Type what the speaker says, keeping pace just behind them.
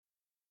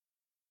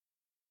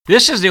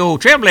This is the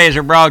old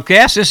Trailblazer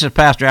broadcast. This is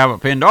Pastor Albert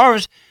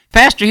Pendarvis,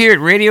 pastor here at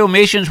Radio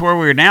Missions, where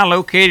we're now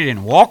located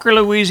in Walker,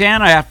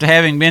 Louisiana, after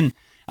having been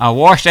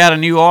washed out of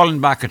New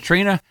Orleans by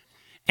Katrina.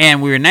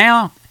 And we're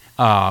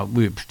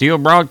still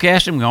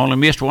broadcasting. We only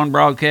missed one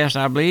broadcast,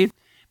 I believe.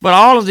 But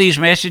all of these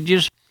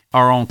messages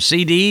are on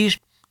CDs.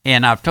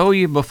 And I've told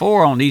you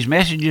before on these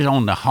messages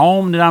on the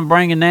home that I'm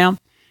bringing now,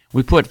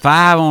 we put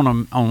 5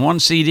 on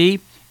one CD,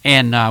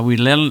 and we're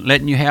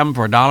letting you have them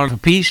for $1 a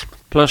piece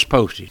plus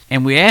postage.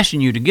 And we're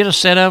asking you to get a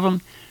set of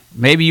them.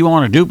 Maybe you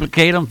want to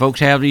duplicate them. Folks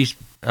have these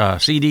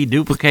CD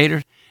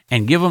duplicators,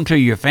 and give them to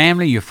your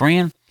family, your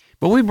friend.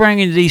 But we bring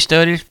into these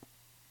studies,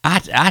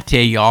 I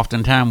tell you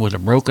oftentimes with a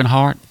broken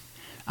heart,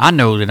 I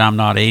know that I'm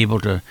not able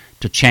to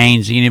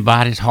change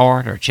anybody's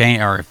heart or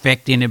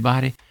affect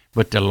anybody,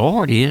 but the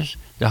Lord is.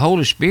 The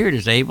Holy Spirit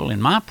is able,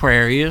 and my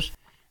prayer is,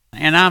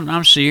 and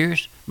I'm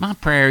serious, my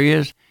prayer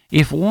is,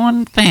 if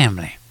one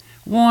family,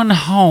 one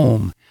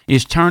home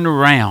is turned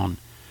around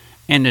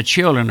and the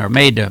children are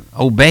made to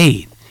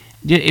obey,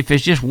 if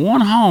it's just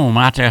one home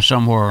out there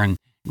somewhere in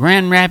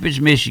Grand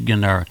Rapids,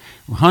 Michigan, or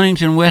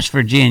Huntington, West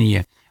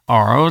Virginia,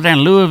 or over there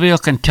in Louisville,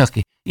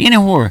 Kentucky,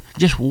 anywhere,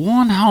 just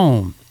one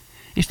home,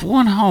 if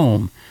one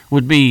home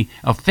would be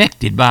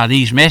affected by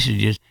these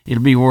messages,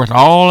 it'll be worth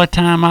all the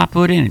time I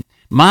put in it.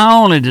 My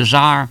only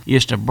desire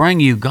is to bring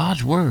you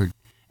God's Word,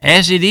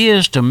 as it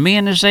is to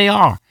men as they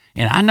are.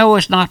 And I know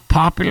it's not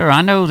popular,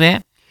 I know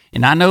that,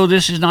 and I know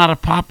this is not a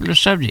popular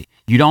subject.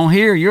 You don't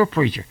hear your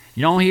preacher,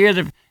 you don't hear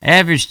the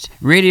average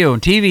radio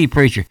and TV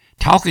preacher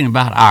talking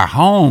about our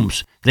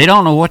homes. They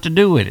don't know what to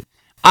do with it.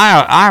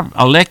 Our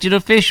elected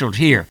officials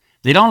here,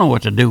 they don't know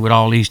what to do with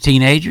all these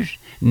teenagers.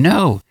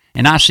 No.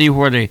 And I see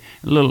where the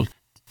little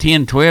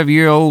 10,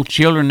 12-year-old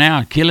children now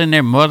are killing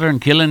their mother and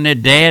killing their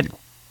dad.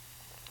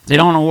 They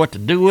don't know what to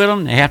do with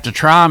them. They have to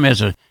try them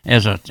as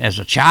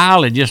a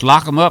child. They just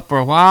lock them up for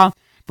a while.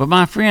 But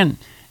my friend,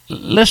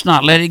 let's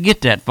not let it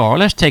get that far.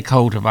 Let's take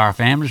hold of our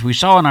families. We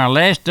saw in our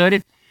last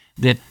study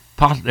that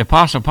the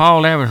Apostle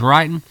Paul there was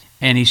writing,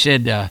 and he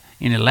said,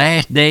 in the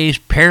last days,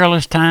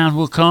 perilous times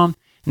will come.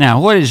 Now,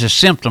 what is the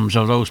symptoms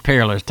of those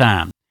perilous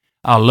times?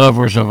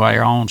 Lovers of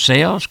our own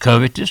selves,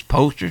 covetous,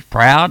 boasters,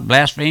 proud,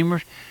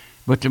 blasphemers.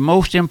 But the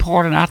most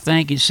important, I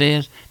think, it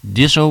says,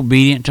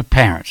 disobedient to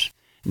parents.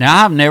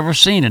 Now, I've never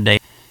seen a day,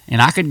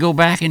 and I could go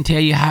back and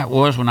tell you how it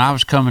was when I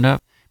was coming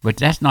up, but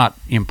that's not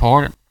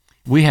important.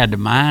 We had to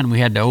mind, we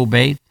had to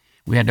obey.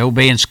 We had to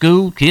obey in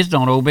school. Kids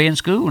don't obey in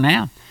school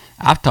now.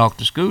 I've talked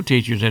to school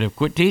teachers that have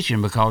quit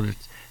teaching because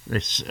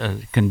its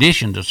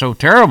conditions are so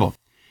terrible.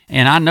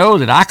 And I know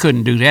that I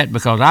couldn't do that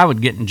because I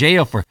would get in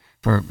jail for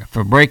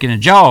breaking the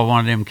jaw of one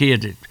of them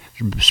kids that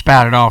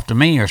spouted off to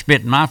me or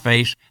spit in my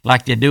face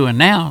like they're doing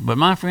now. But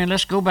my friend,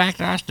 let's go back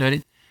to our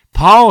study.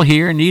 Paul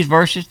here in these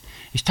verses,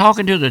 he's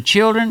talking to the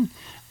children,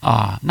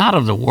 not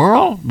of the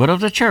world, but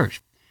of the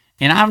church.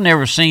 And I've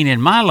never seen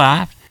in my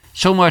life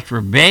so much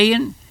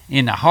rebellion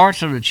in the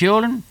hearts of the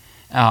children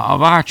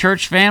of our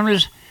church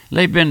families.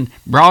 They've been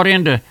brought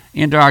into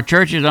our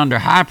churches under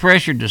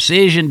high-pressure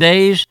decision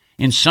days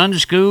in Sunday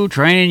school,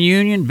 training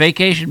union,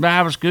 vacation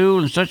Bible school,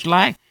 and such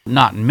like.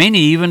 Not many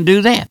even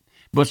do that.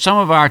 But some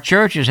of our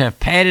churches have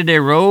padded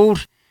their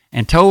rolls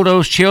and told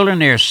those children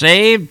they're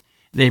saved.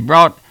 They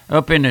brought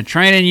up in the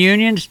training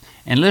unions,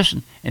 and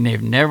listen, and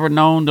they've never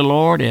known the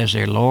Lord as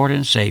their Lord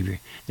and Savior.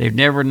 They've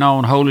never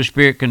known Holy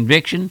Spirit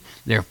conviction.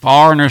 They're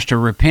foreigners to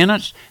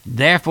repentance.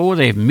 Therefore,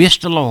 they've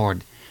missed the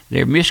Lord.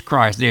 They've missed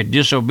Christ. They're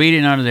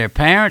disobedient unto their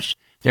parents.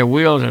 Their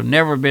wills have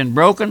never been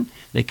broken.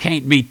 They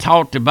can't be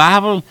taught the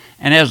Bible.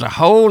 And as a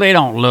whole, they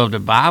don't love the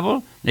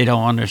Bible. They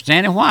don't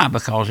understand it. Why?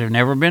 Because they've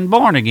never been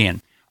born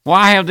again.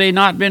 Why have they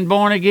not been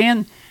born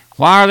again?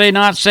 Why are they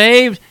not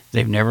saved?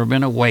 They've never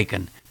been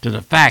awakened to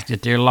the fact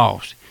that they're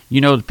lost. You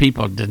know, the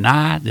people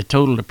deny the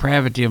total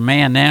depravity of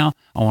man now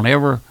on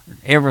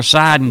every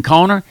side and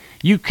corner.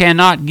 You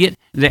cannot get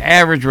the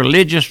average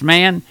religious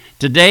man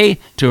today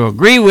to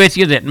agree with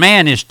you that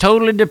man is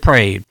totally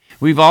depraved.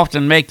 We've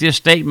often make this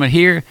statement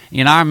here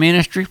in our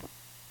ministry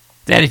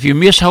that if you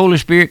miss Holy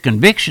Spirit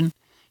conviction,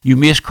 you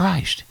miss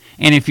Christ.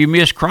 And if you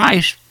miss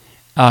Christ,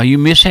 you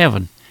miss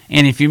heaven.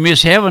 And if you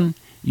miss heaven,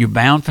 you're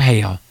bound for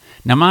hell.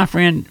 Now, my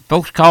friend,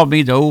 folks call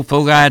me the old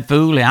folk-eyed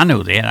fool. I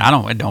know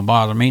that. It don't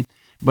bother me.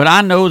 But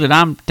I know that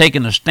I'm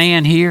taking a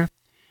stand here,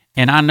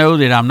 and I know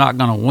that I'm not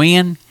going to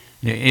win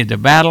the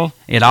battle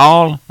at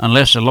all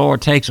unless the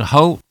Lord takes a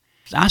hold.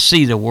 I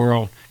see the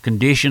world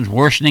conditions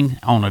worsening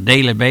on a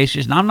daily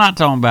basis, and I'm not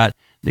talking about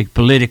the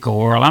political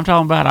world. I'm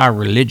talking about our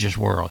religious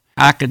world.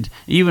 I could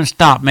even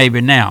stop maybe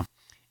now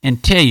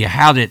and tell you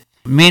how that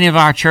many of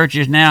our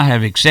churches now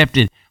have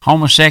accepted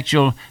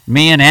homosexual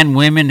men and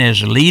women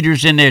as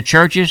leaders in their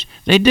churches.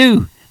 They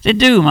do,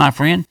 my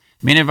friend.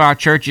 Many of our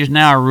churches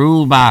now are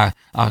ruled by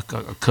a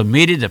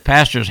committee. The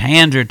pastor's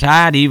hands are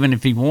tied. Even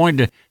if he wanted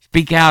to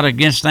speak out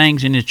against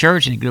things in his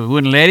church, they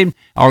wouldn't let him,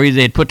 or either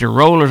they'd put the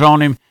rollers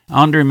on him,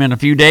 under him in a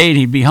few days,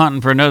 he'd be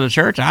hunting for another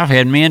church. I've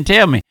had men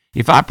tell me,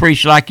 if I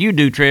preached like you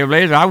do,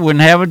 Trailblazer, I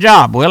wouldn't have a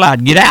job. Well,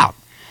 I'd get out.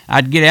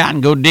 I'd get out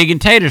and go digging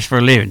taters for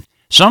a living.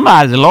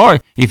 Somebody, the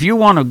Lord, if you're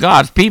one of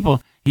God's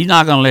people, He's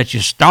not going to let you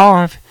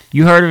starve.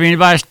 You heard of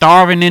anybody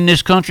starving in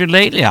this country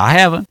lately? I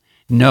haven't.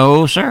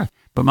 No, sir.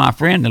 But my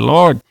friend, the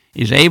Lord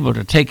is able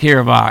to take care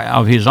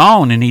of His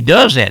own, and He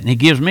does that, and He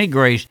gives me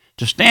grace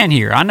to stand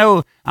here. I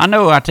know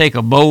I take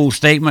a bold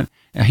statement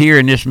here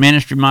in this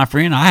ministry, my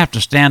friend. I have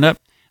to stand up.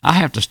 I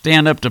have to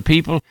stand up to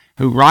people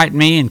who write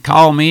me and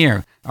call me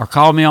or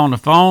call me on the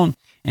phone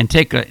and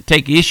take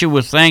issue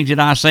with things that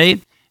I say.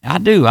 I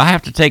do. I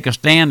have to take a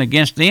stand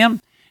against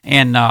them,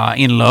 and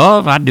in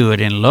love. I do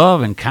it in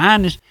love and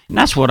kindness, and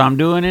that's what I'm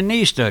doing in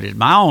these studies.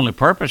 My only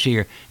purpose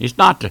here is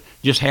not to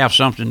just have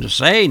something to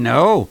say,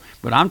 no,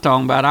 but I'm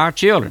talking about our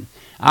children.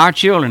 Our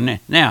children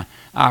now,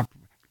 our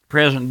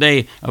present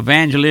day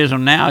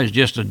evangelism now is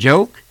just a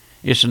joke.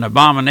 It's an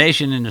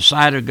abomination in the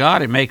sight of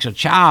God. It makes a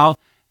child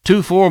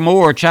 2-4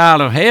 more a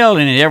child of hell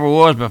than it ever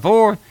was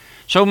before.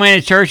 So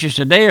many churches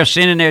today are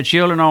sending their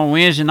children on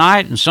Wednesday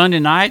night and Sunday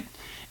night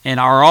and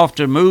are off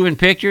to moving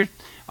pictures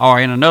or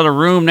in another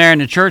room there in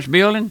the church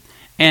building,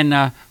 and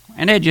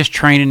they're just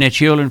training their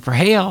children for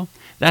hell.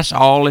 That's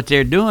all that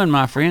they're doing,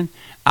 my friend.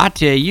 I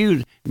tell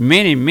you,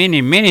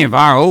 many of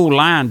our old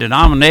line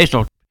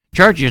denominational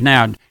churches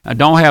now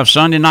don't have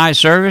Sunday night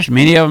service.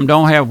 Many of them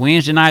don't have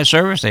Wednesday night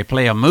service. They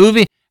play a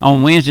movie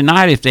on Wednesday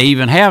night if they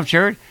even have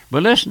church.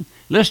 But listen,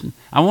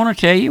 I want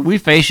to tell you, we're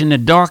facing the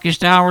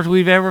darkest hours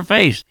we've ever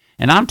faced.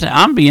 And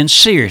I'm being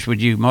serious with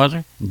you,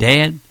 Mother,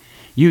 Dad.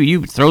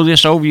 You throw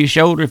this over your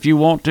shoulder if you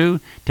want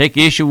to. Take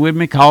issue with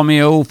me. Call me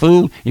an old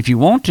fool if you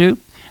want to.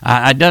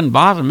 It doesn't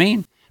bother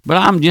me. But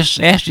I'm just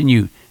asking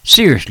you,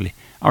 seriously,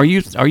 are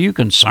you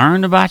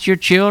concerned about your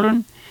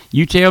children?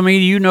 You tell me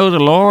you know the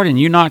Lord and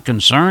you're not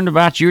concerned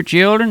about your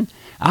children?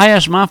 I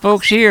ask my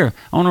folks here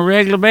on a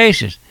regular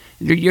basis,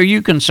 are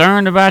you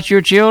concerned about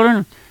your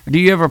children? Do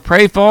you ever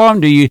pray for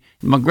them?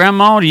 My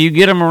grandma, do you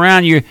get them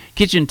around your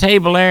kitchen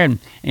table there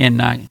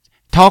and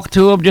talk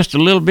to them just a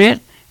little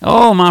bit?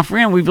 Oh, my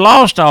friend, we've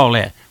lost all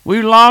that.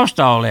 We've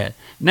lost all that.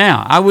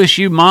 Now, I wish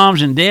you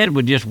moms and dad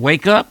would just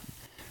wake up.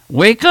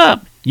 Wake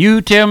up. You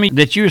tell me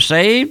that you're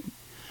saved?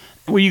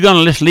 Well, you going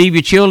to just leave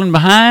your children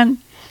behind?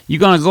 You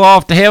going to go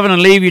off to heaven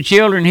and leave your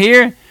children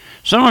here?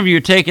 Some of you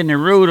are taking the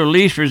road of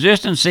least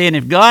resistance, saying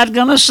if God's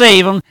going to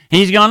save them,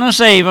 He's going to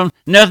save them.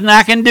 Nothing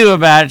I can do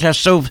about it.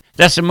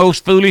 That's the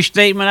most foolish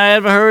statement I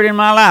ever heard in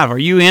my life. Are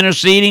you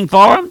interceding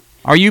for them?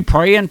 Are you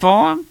praying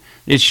for them?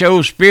 It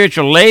shows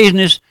spiritual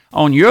laziness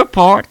on your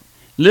part.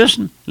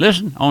 Listen.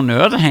 On the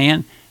other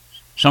hand,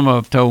 some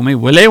of them told me,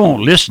 well, they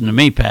won't listen to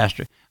me,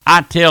 Pastor.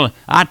 I tell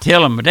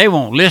them, but they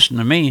won't listen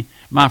to me.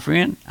 My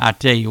friend, I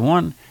tell you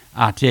one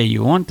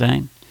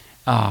thing.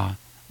 I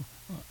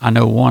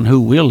know one who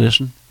will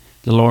listen,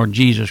 the Lord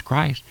Jesus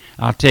Christ.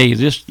 I'll tell you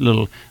this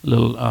little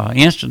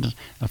instance.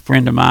 A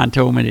friend of mine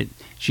told me that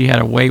she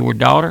had a wayward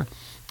daughter,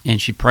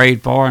 and she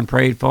prayed for her,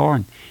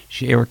 and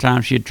every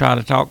time she'd try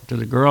to talk to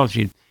the girl,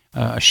 she'd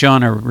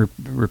shun her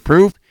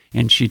reproof.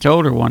 And she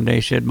told her one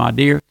day, said, my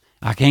dear,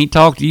 I can't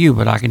talk to you,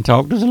 but I can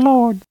talk to the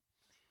Lord.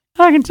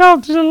 I can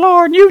talk to the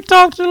Lord. You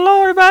talk to the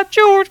Lord about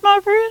yours, my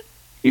friend.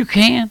 You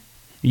can.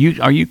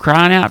 Are you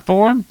crying out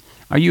for him?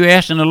 Are you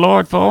asking the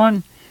Lord for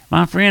him?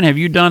 My friend, have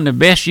you done the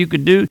best you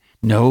could do?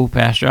 No,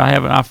 Pastor, I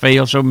haven't. I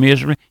failed so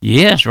miserably.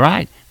 Yes,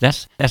 right.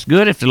 That's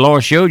good if the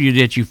Lord showed you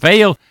that you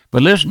failed.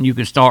 But listen, you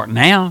can start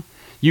now.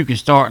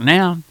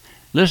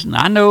 Listen,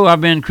 I know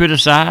I've been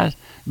criticized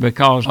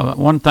because of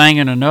one thing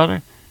and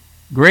another.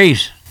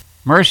 Grace,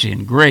 mercy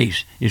and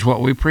grace is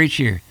what we preach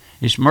here.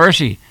 It's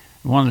mercy,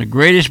 one of the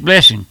greatest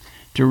blessings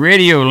to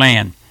Radio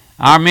Land.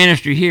 Our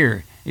ministry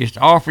here is to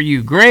offer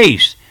you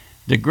grace.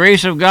 The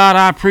grace of God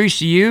I preach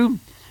to you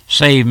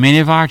saved many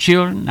of our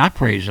children. I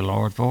praise the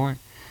Lord for it.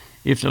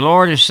 If the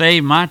Lord has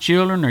saved my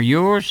children or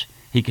yours,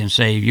 He can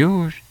save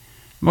yours.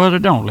 Mother,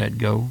 don't let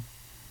go.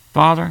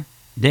 Father,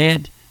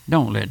 Dad,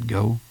 don't let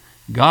go.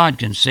 God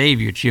can save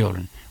your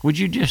children. Would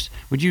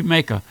you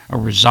make a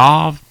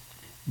resolve?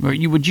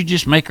 Would you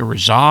just make a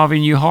resolve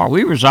in your heart?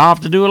 We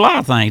resolve to do a lot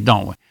of things,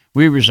 don't we?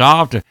 We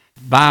resolve to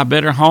buy a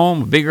better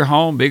home, bigger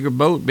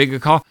boat, bigger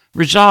car.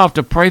 Resolve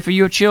to pray for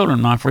your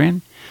children, my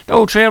friend. The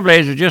old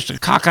Trailblazer is just a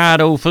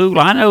cockeyed old fool.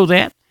 I know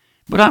that.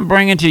 But I'm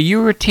bringing to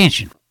your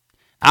attention.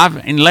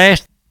 In the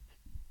last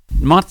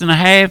month and a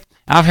half,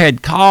 I've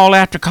had call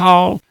after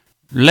call,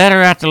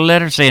 letter after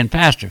letter saying,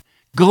 Pastor,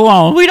 go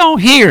on. We don't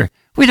hear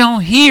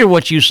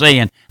what you're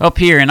saying up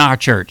here in our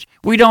church.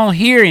 We don't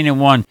hear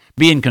anyone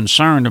being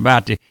concerned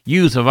about the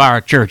youth of our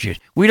churches.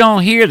 We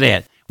don't hear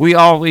that. We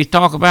always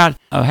talk about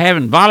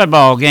having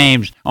volleyball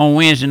games on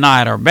Wednesday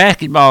night or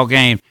basketball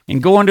games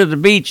and going to the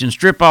beach and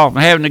strip off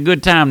and having a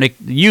good time. The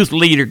youth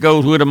leader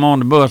goes with them on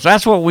the bus.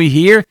 That's what we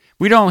hear.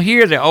 We don't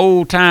hear the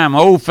old-time,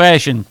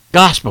 old-fashioned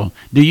gospel.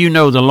 Do you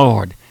know the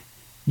Lord?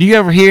 Do you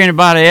ever hear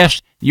anybody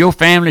ask your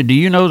family, do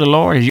you know the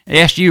Lord? Has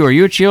asked you, are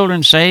your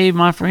children saved,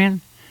 my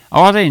friend?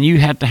 Are they? And you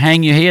have to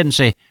hang your head and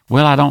say,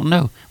 well, I don't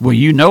know. Well,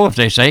 you know if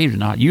they're saved or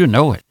not. You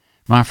know it,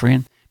 my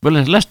friend. But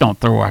let's don't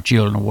throw our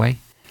children away.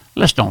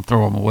 Let's don't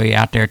throw them away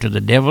out there to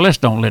the devil. Let's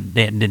don't let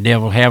the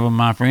devil have them,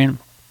 my friend.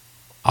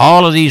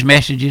 All of these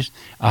messages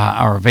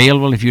are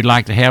available if you'd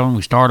like to have them.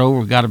 We start over.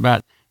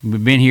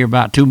 We've been here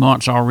about 2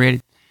 months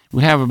already.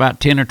 We have about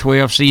 10 or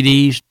 12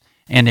 CDs,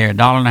 and they're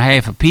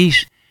 $1.50 a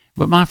piece.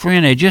 But my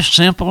friend, they're just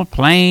simple,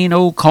 plain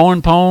old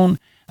corn pone,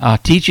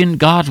 teaching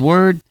God's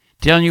Word,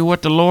 telling you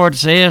what the Lord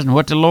says and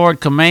what the Lord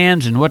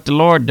commands and what the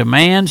Lord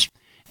demands.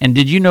 And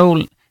did you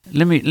know,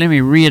 let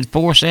me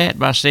reinforce that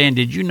by saying,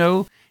 did you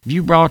know if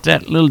you brought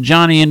that little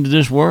Johnny into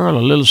this world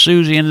or little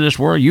Susie into this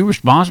world, you're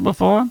responsible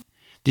for them?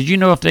 Did you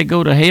know if they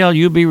go to hell,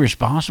 you'll be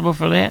responsible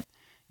for that?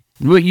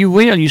 Well, you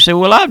will. You say,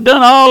 well, I've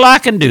done all I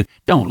can do.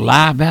 Don't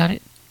lie about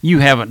it. You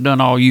haven't done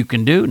all you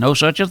can do. No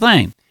such a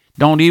thing.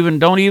 Don't even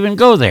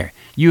go there.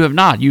 You have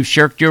not. You've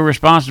shirked your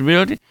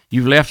responsibility.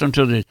 You've left them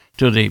to the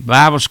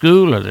Bible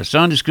school or the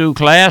Sunday school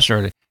class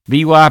or the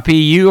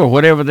BYPU or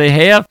whatever they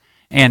have,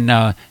 and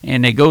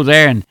they go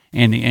there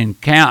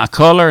and count a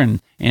color and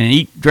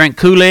drink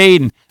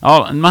Kool-Aid and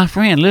all. And my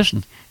friend,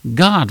 listen,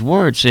 God's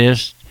Word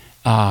says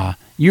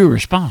you're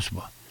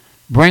responsible.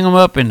 Bring them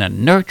up in the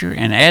nurture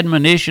and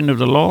admonition of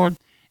the Lord,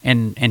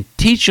 and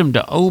teach them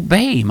to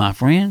obey, my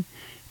friend.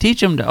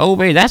 Teach them to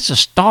obey. That's the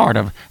start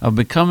of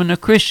becoming a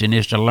Christian,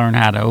 is to learn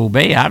how to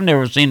obey. I've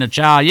never seen a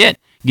child yet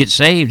get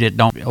saved that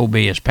don't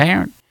obey his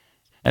parent.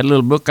 That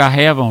little book I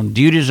have on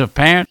duties of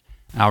parents,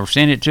 I'll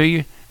send it to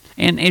you.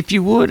 And if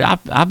you would,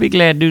 I'll be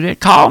glad to do that.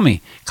 Call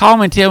me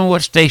and tell me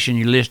what station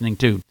you're listening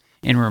to,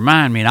 and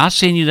remind me. And I'll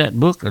send you that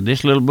book, or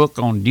this little book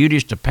on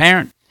duties to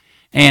parent.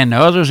 And the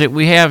others that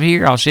we have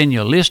here, I'll send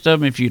you a list of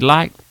them if you'd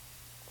like.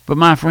 But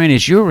my friend,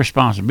 it's your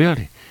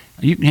responsibility.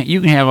 You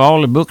can have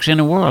all the books in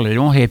the world. It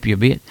won't help you a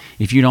bit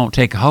if you don't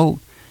take a hold.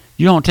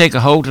 You don't take a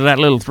hold to that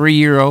little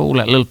 3-year-old,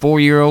 that little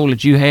 4-year-old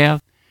that you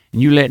have,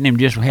 and you letting him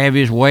just have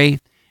his way,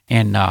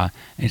 and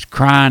it's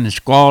crying and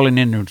squalling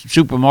in the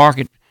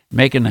supermarket,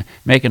 making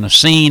a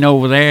scene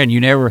over there, and you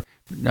never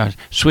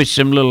switch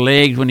them little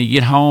legs when you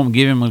get home,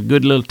 give him a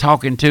good little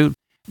talking to.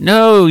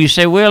 No, you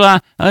say,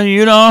 well,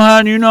 you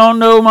don't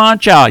know my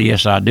child.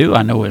 Yes, I do.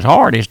 I know his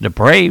heart is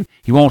depraved.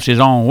 He wants his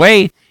own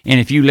way, and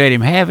if you let him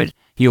have it,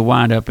 he'll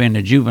wind up in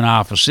the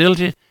juvenile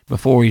facility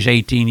before he's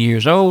 18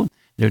 years old.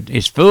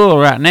 It's full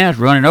right now. It's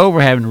running over,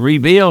 having to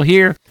rebuild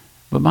here.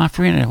 But my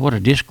friend, what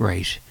a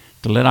disgrace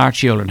to let our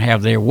children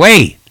have their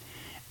way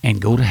and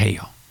go to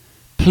hell.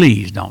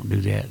 Please don't do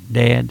that,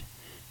 Dad.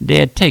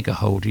 Dad, take a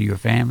hold of your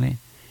family.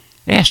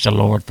 Ask the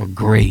Lord for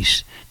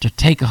grace to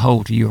take a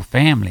hold of your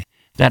family.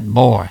 That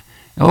boy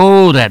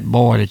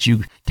that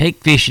you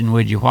take fishing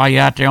with you while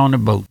you're out there on the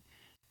boat.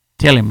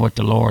 Tell him what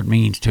the Lord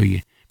means to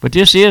you. But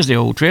this is the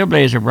Old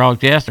Trailblazer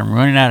broadcast. I'm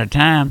running out of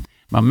time.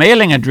 My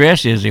mailing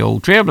address is the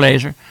Old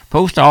Trailblazer,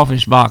 Post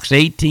Office Box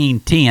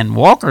 1810,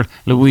 Walker,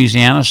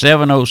 Louisiana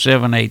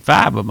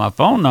 70785. But my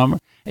phone number,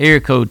 area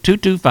code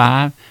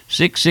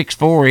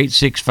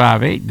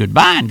 225-664-8658.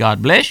 Goodbye and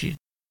God bless you.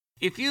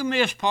 If you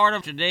missed part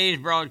of today's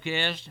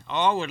broadcast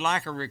or would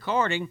like a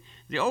recording,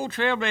 the Old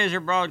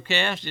Trailblazer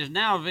broadcast is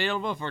now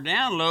available for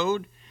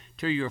download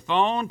to your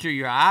phone, to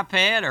your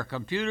iPad, or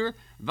computer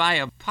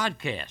via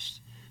podcast.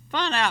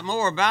 Find out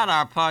more about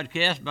our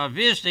podcast by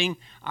visiting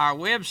our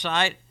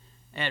website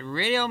at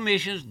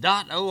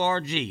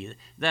radiomissions.org.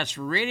 That's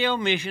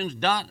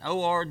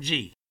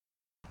radiomissions.org.